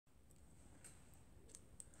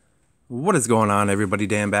What is going on, everybody?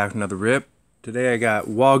 Dan back with another rip. Today I got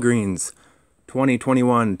Walgreens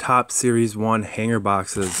 2021 Top Series 1 hanger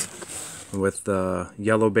boxes with the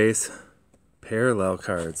yellow base parallel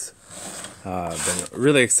cards. Been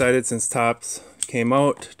really excited since Topps came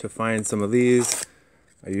out to find some of these.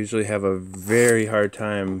 I usually have a very hard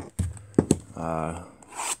time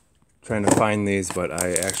trying to find these, but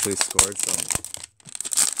I actually scored some.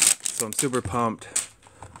 So I'm super pumped.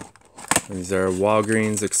 These are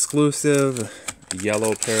Walgreens exclusive,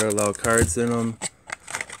 yellow parallel cards in them.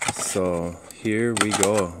 So here we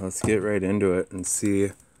go. Let's get right into it and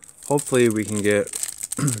see. Hopefully we can get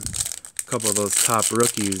a couple of those top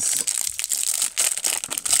rookies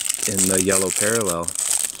in the yellow parallel.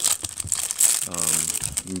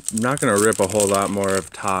 I'm not going to rip a whole lot more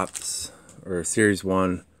of Topps or Series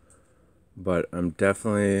 1, but I'm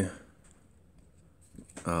definitely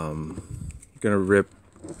going to rip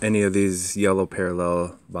any of these yellow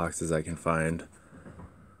parallel boxes I can find.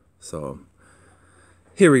 So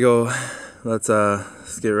here we go. Let's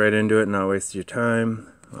get right into it and not waste your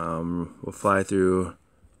time. We'll fly through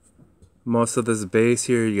most of this base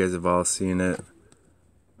here. You guys have all seen it.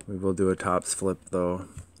 We will do a Topps flip though.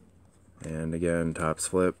 And again, Topps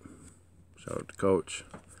flip. Shout out to Coach.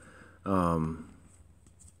 But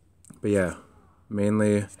yeah,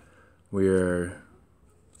 mainly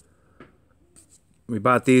we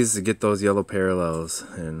bought these to get those yellow parallels,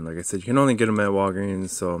 and like I said, you can only get them at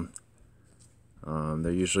Walgreens, so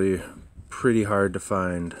they're usually pretty hard to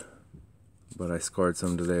find, but I scored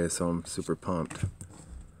some today, so I'm super pumped.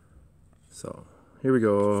 So here we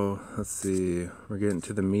go. Let's see, we're getting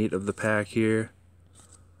to the meat of the pack here.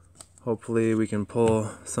 Hopefully we can pull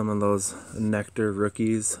some of those nectar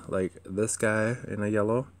rookies like this guy in a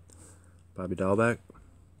yellow, Bobby Dahlbeck.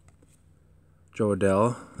 Joe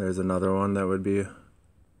Adell, there's another one that would be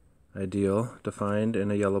ideal to find in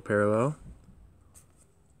a yellow parallel.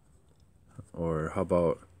 Or how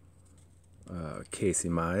about Casey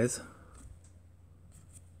Mize?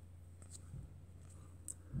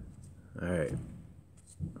 Alright.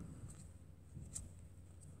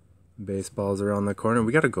 Baseball's around the corner.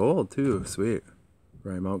 We got a gold too. Sweet.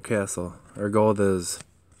 Right, Mountcastle. Our gold is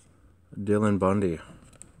Dylan Bundy.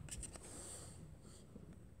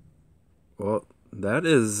 Well, that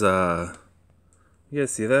is, you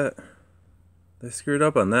guys see that? They screwed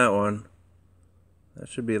up on that one. That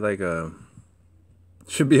should be like a,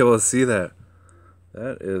 should be able to see that.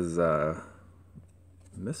 That is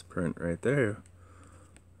misprint right there.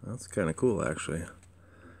 That's kind of cool, actually.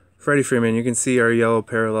 Freddie Freeman, you can see our yellow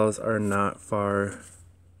parallels are not far.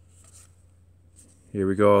 Here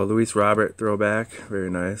we go, Luis Robert throwback, very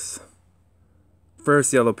nice.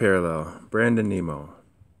 First yellow parallel, Brandon Nemo.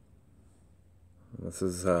 This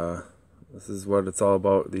is what it's all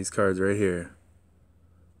about, these cards right here.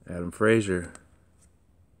 Adam Frazier,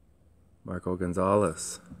 Marco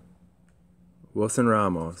Gonzalez, Wilson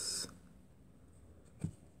Ramos,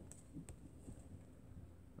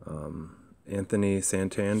 Anthony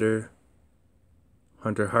Santander,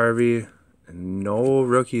 Hunter Harvey, and no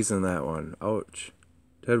rookies in that one. Ouch.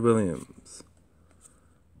 Ted Williams,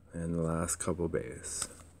 and the last couple base.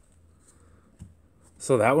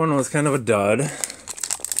 So that one was kind of a dud,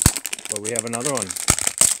 but we have another one.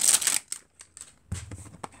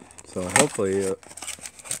 So hopefully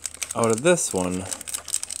out of this one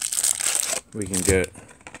we can get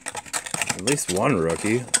at least one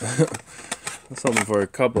rookie. I was hoping for a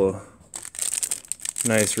couple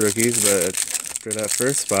nice rookies, but after that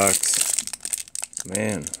first box,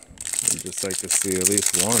 man, I'd just like to see at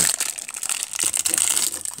least one.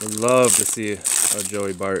 Would love to see a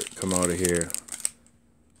Joey Bart come out of here.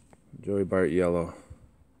 Joey Bart yellow.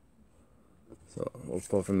 So we'll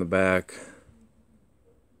pull from the back.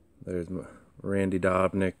 There's Randy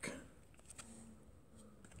Dobnik.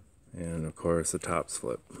 And of course a Topps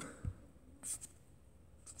flip.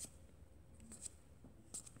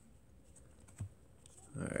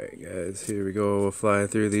 Alright guys, here we go. We'll fly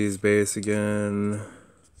through these base again.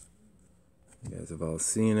 You guys have all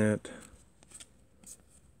seen it.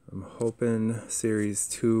 I'm hoping Series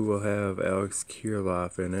 2 will have Alex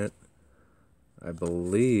Kirilloff in it. I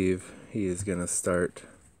believe he is going to start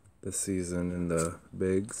the season in the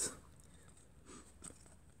bigs.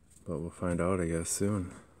 But we'll find out, I guess,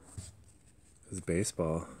 soon. Because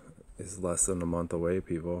baseball is less than a month away,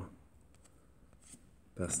 people.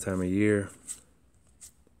 Best time of year.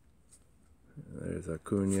 There's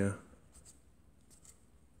Acuna.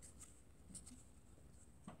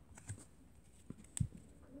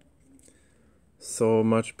 So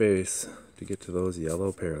much base to get to those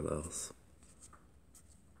yellow parallels.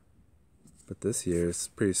 But this year it's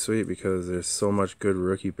pretty sweet because there's so much good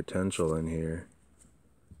rookie potential in here.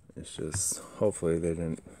 It's just, hopefully they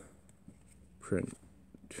didn't print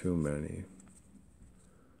too many.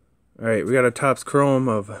 Alright, we got a Topps Chrome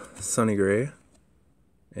of Sunny Gray.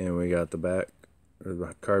 And we got the back, or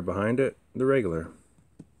the card behind it, the regular.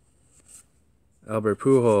 Albert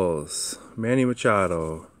Pujols, Manny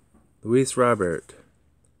Machado, Luis Robert,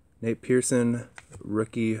 Nate Pearson,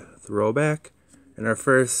 rookie throwback. And our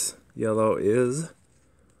first yellow is,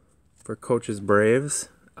 for Coach's Braves,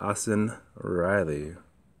 Austin Riley.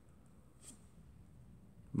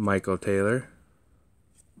 Michael Taylor,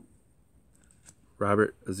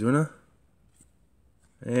 Robert Ozuna,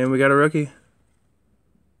 and we got a rookie,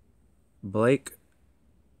 Blake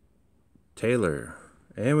Taylor,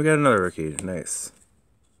 and we got another rookie, nice,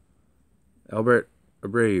 Albert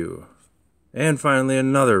Abreu, and finally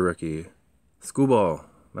another rookie, Scooball,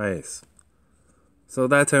 nice. So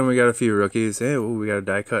that time we got a few rookies. Hey, ooh, we got a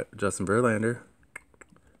die cut Justin Verlander,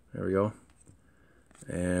 there we go,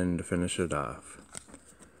 and to finish it off.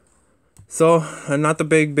 So, not the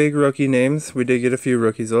big rookie names. We did get a few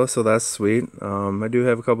rookies though, so that's sweet. I do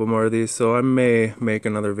have a couple more of these, so I may make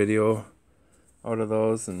another video out of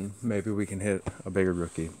those, and maybe we can hit a bigger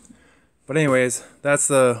rookie. But anyways, that's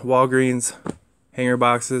the Walgreens hanger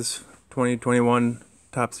boxes 2021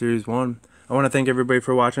 Topps Series 1. I want to thank everybody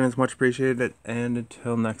for watching. It's much appreciated, and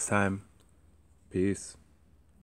until next time, peace.